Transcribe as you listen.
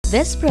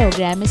This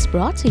program is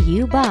brought to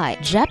you by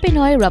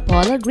Japinoy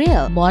Rapala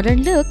Grill.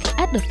 Modern look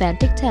at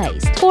authentic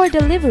taste. For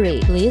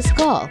delivery, please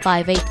call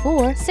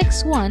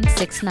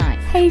 584-6169.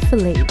 Hey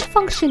Philippe,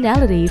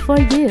 functionality for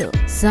you.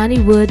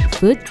 Sunnywood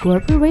Food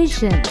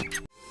Corporation.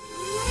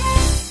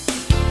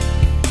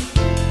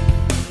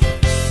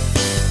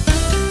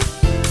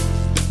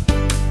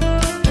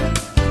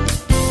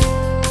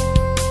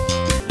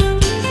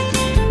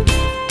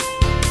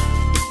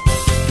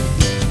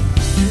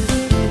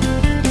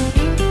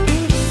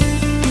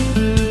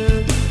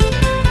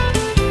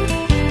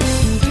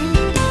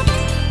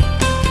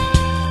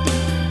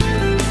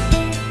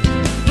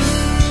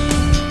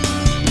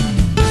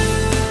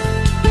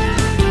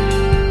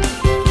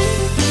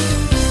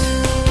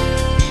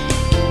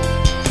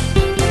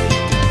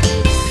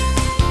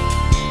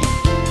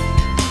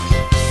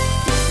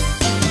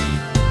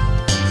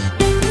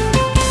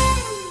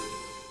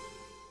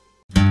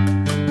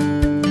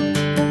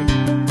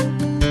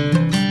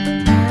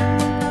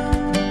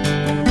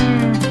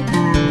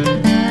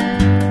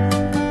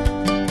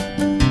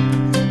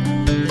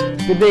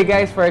 Today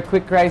guys, for a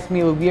quick rice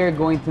meal, we are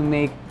going to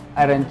make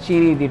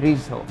Arancini De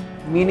Riso,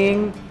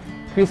 meaning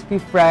crispy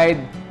fried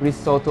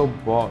risotto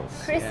balls.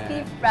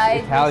 Crispy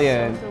fried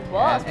Italian. risotto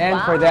balls. And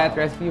wow. for that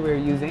recipe, we're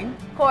using?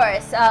 Of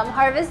course,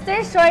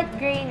 Harvester short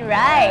grain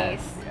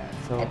rice.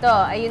 So, ito,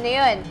 ayun na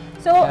yun.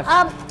 So,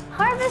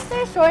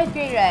 Harvester short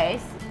grain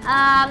rice,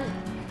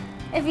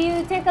 if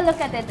you take a look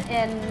at it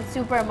in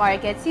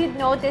supermarkets, you'd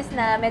notice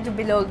na medyo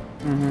bilog.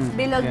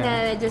 Bilog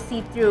na medyo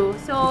see-through.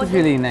 So, it's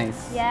really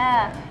nice.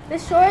 Yeah. The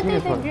shorter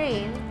the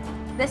grain,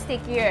 the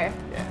stickier.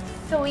 Yes.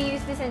 So, we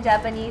use this in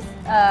Japanese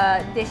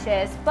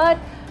dishes. But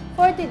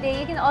for today,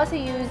 you can also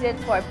use it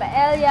for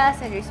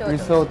paellas and risotto.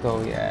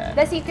 Risotto, yeah.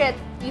 The secret,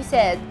 you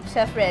said,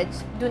 Chef Reg,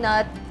 do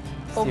not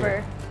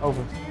over.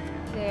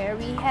 There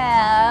we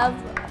have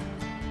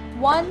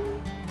 1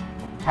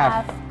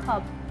 half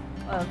cup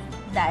of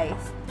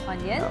diced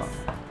onions.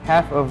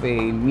 Half of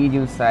a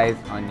medium-sized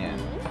onion.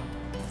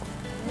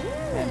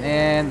 And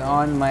then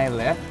on my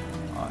left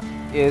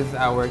is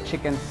our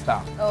chicken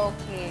stock.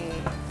 Okay.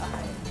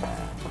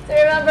 So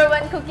remember,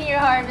 when cooking your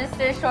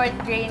Harvester short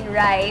grain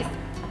rice,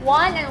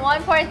 1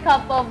 1/4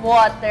 cup of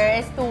water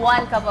is to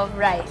 1 cup of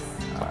rice.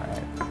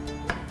 Alright.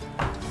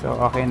 So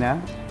okay na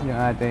yung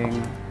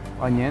ating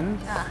onions.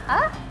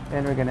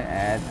 Then we're gonna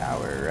add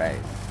our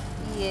rice.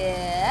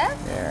 Yes.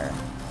 There.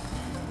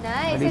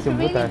 Nice. It's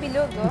really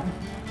bilog, oh.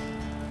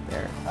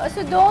 There.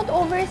 So don't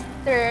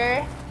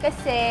over-stir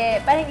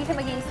kasi para hindi siya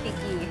maging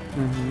sticky.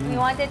 We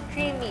want it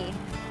creamy.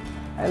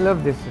 I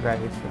love this rice.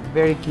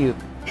 Very cute.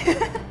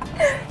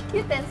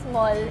 Cute and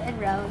small and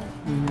round.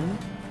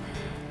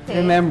 Okay.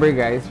 Remember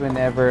guys,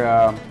 whenever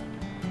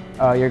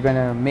you're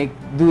gonna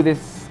do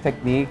this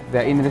technique, the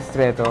in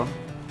ristretto.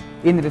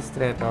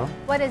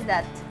 What is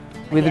that?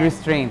 With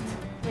restraint.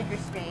 With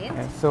restraint?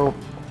 Yeah, so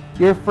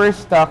your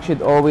first stock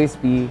should always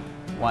be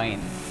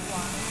wine.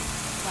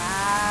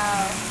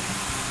 Wow.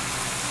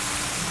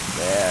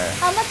 There.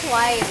 How much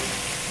wine?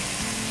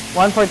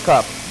 1/4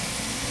 cup.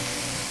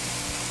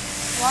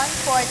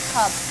 1/4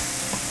 cup.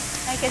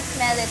 I can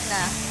smell it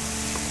na.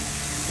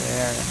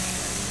 There.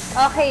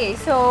 Okay,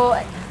 so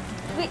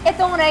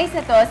itong rice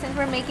na to, since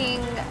we're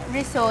making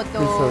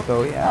risotto,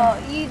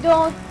 yeah. You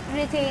don't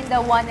retain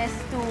the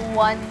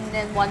 1:1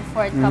 and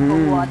 1/4 cup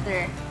of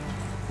water.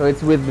 So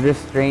it's with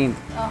restraint.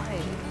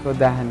 Okay. So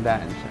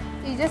dahan-dahan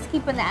siya. You just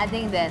keep on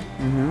adding then.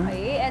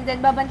 Okay, and then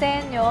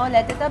babantayan nyo,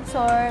 let it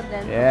absorb,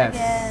 then cook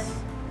again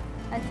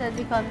until it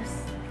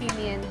becomes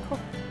creamy and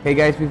cooked. Okay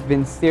guys, we've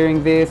been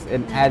stirring this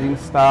and adding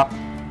stock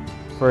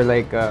for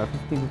like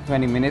 15 to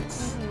 20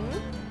 minutes.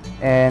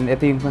 And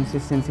ito yung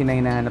consistency na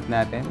hinahanap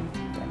natin.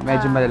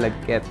 Medyo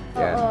malalagkit.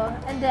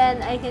 And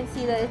then I can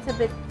see that it's a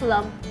bit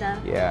plump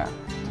na. Yeah.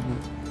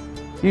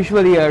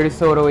 Usually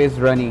risotto is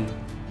runny.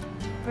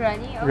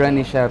 Runny? Okay.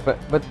 Runny siya.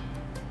 But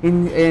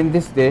in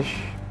this dish,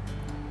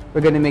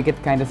 we're gonna make it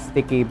kind of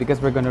sticky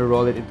because we're gonna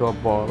roll it into a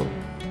ball.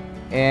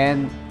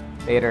 And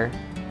later,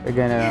 we're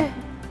gonna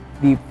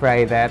deep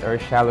fry that or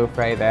shallow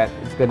fry that.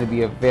 It's gonna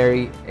be a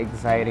very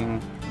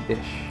exciting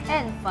dish.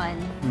 And fun.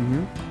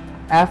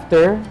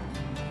 After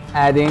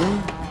adding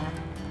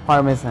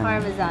Parmesan.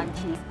 Parmesan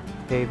cheese.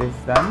 Okay, this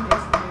is done.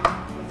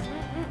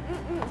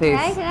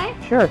 Taste. Can I?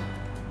 Sure.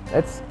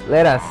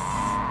 Let us.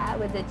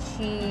 With the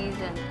cheese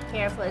and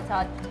careful, it's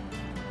hot.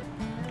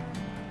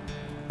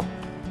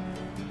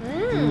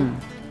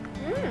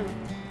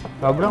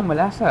 Sobrang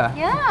malasa.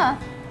 Yeah.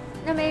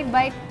 Na may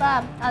bite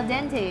pa. Al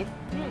dente.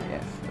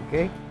 Yes.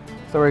 Okay.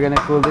 So we're gonna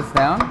cool this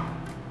down.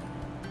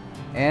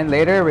 And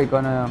later, we're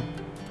gonna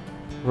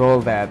roll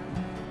that.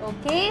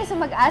 Okay, so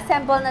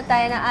mag-assemble na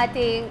tayo ng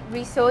ating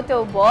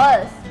risotto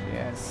balls.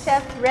 Yes.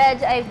 Chef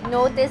Reg, I've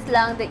noticed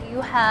lang that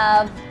you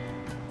have...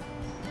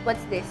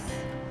 What's this?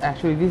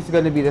 Actually, this is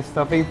gonna be the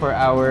stuffing for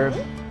our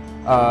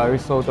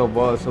risotto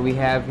balls. So we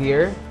have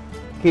here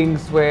King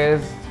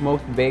Swiss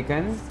smoked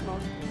bacon.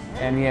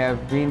 And we have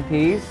green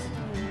peas.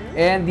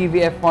 And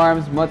DVF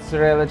Farms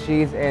mozzarella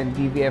cheese and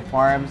DVF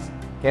Farms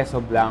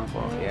queso blanco.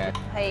 Yeah.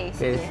 Okay,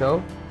 Okay,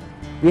 so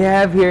We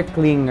have here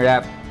cling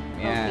wrap.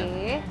 Yeah.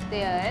 Okay, ito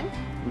yun.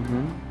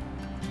 Mm-hmm.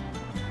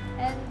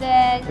 And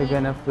then, We're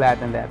gonna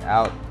flatten that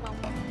out.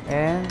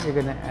 And we're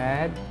gonna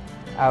add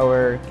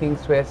our King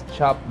Swiss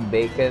chopped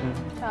bacon.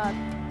 chopped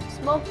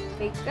smoked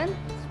bacon.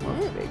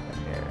 Smoked bacon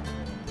there.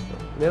 So,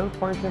 little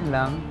portion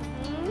lang.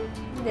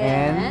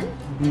 Then, And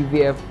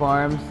BVF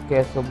Farms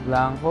Queso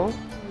Blanco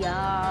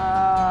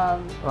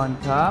yum. on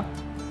top.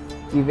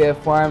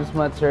 BVF Farms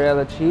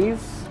Mozzarella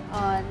cheese.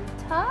 On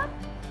top.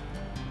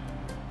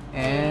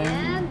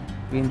 And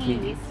green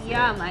peas.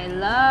 Yum, I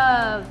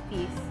love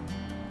peas.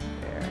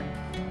 There.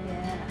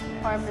 Yeah,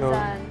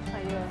 Parmesan.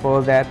 Ayun.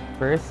 Fold that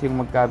first,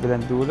 yung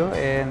magkabilang dulo,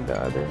 and the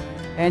other.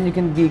 And you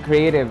can be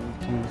creative.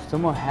 Kung gusto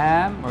mo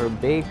ham or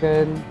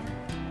bacon,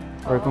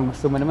 or kung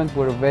gusto mo naman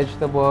puro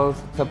vegetables,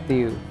 it's up to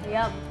you.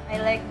 Yum, I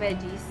like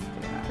veggies.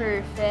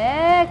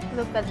 Perfect.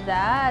 Look at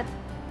that.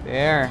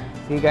 There.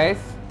 See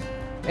guys?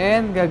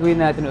 And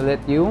gagawin natin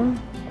ulit yung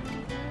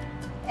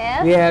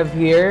F. we have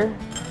here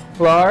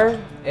flour,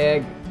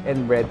 egg,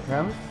 and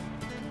breadcrumbs.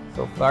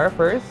 So flour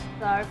first,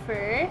 Flour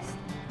first.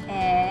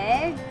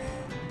 Eggs.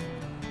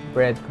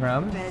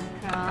 breadcrumbs.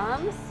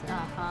 Breadcrumbs.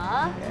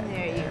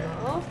 There you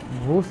go.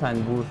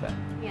 Busan.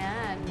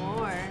 Yeah, and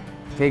more.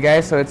 Okay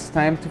guys, so it's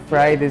time to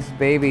fry these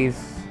babies.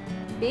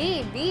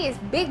 Babies,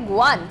 big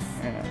ones.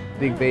 Yeah,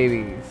 big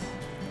babies.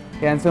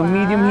 Yan, so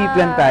medium heat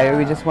lang tayo.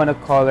 We just want to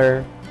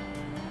color,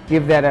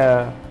 give that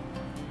a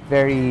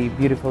very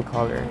beautiful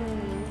color.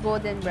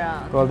 Golden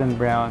brown. Golden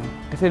brown.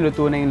 Kasi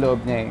luto na yung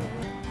loob niya eh.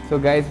 So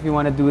guys, if you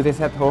want to do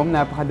this at home,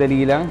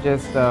 napakadali lang.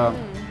 Just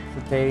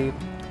saute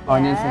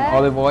onions and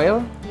olive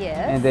oil. Yes.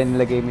 And then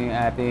lagay mo yung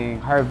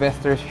ating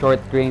Harvester short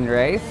grain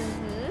rice.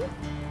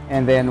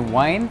 And then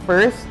wine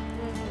first.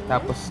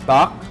 Tapos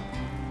stock.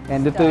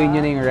 And lutuin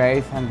nyo na yung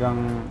rice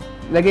hanggang,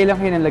 lagay lang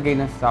kayo ng lagay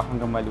ng stock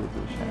hanggang maluto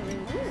siya.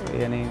 So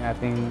yan na yung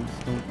ating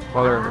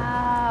color.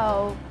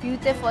 Wow,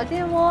 beautiful.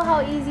 Tignan mo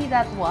how easy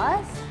that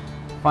was.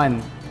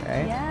 Fun,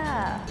 right?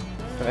 Yeah.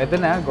 So ito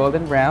na,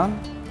 golden brown.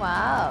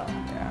 Wow.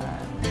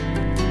 Yan.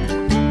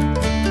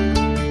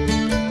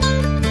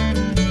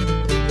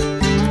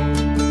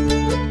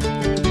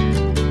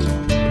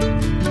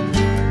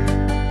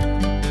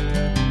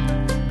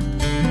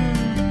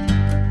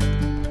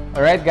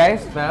 Alright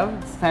guys, well,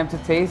 it's time to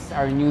taste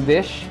our new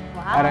dish,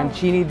 Wow.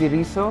 Arancini De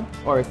Riso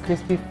or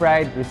Crispy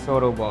Fried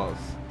Risotto balls.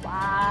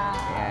 Wow.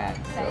 Yeah,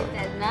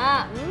 Excited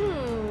na.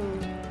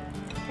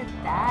 Look at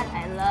that.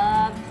 I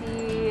love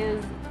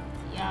cheese.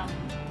 Yum.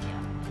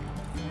 Yum.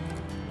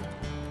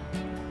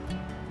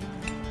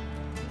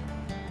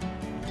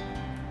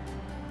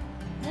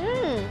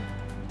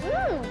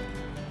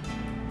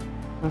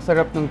 Ang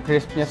sarap ng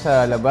crisp niya sa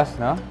labas,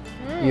 no?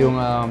 Yung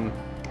I'm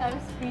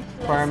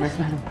speechless.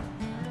 Parmesan.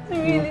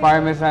 Really? Yung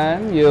Parmesan,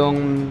 yung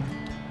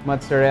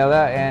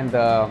mozzarella, and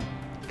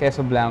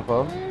queso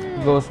blanco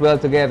goes well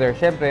together.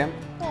 Siyempre,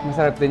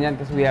 masarap din yan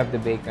kasi we have the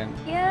bacon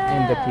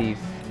and the peas.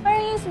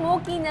 Parang yung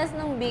smokiness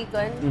ng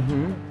bacon,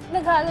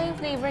 naghalo yung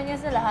flavor niya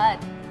sa lahat.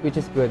 Which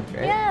is good,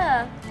 right?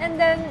 Yeah. And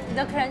then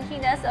the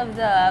crunchiness of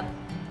the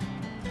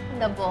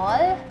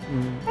ball.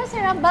 Pero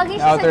sarap.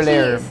 Bagay siya sa Outer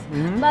layer. cheese.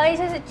 Bagay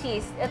siya sa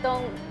cheese.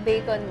 Itong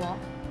bacon mo.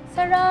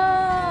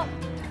 Sarap!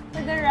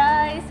 With the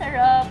rice,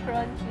 sarap,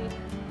 crunchy.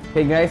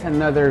 Okay guys,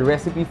 another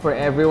recipe for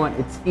everyone.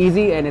 It's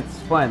easy and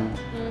it's fun.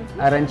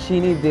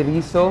 Arancini De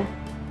Riso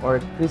or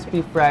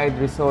Crispy Fried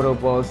Risotto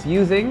balls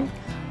using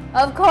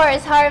Of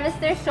course,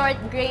 Harvester short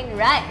grain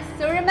rice.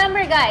 So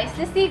remember guys,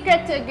 the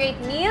secret to a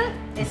great meal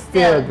is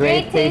still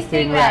great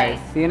tasting rice.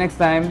 See you next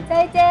time.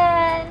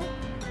 Zaijian!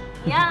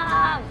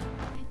 Yum!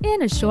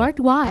 In a short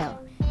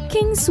while,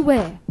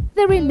 Kingsway,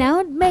 the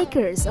renowned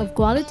makers of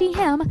quality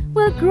ham,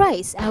 will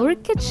grace our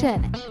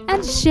kitchen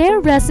and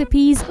share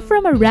recipes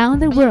from around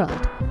the world.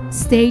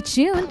 Stay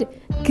tuned.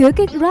 Cook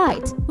it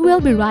right.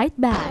 We'll be right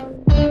back.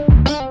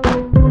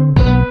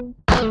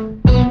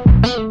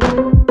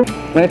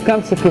 When it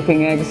comes to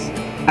cooking eggs,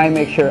 I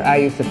make sure I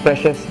use the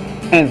freshest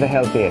and the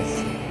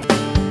healthiest.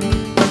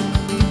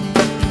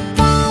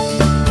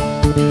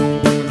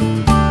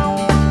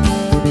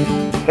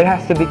 It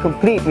has to be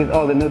complete with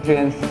all the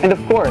nutrients, and of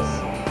course,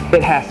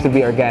 it has to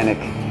be organic.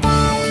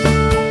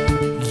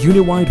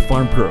 Uniwide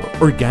Farm Pro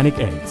organic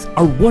eggs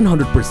are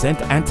 100%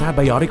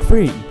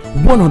 antibiotic-free,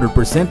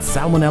 100%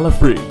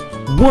 salmonella-free,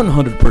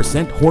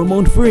 100%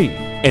 hormone-free,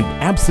 and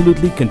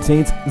absolutely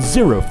contains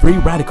zero free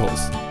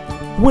radicals.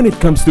 When it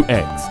comes to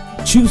eggs,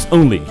 choose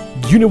only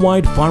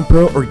Uniwide Farm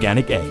Pro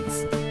organic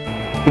eggs.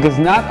 Because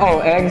not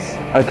all eggs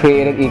are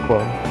created equal.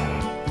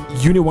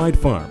 Uniwide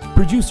Farm,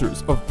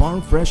 producers of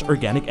farm fresh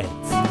organic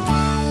eggs.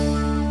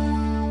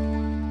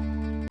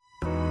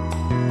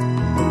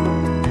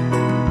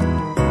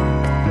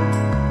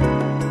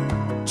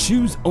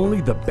 Choose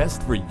only the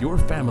best for your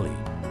family.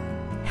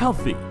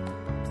 Healthy,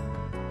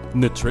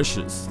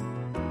 nutritious,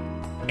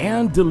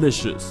 and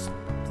delicious.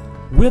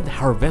 With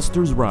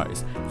Harvester's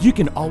rice, you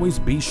can always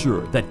be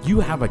sure that you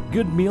have a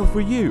good meal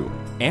for you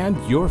and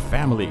your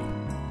family.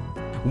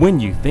 When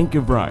you think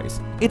of rice,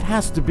 it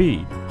has to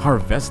be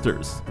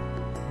Harvester's.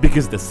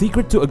 Because the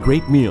secret to a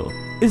great meal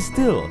is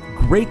still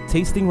great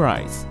tasting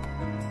rice.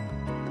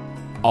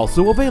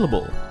 Also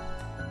available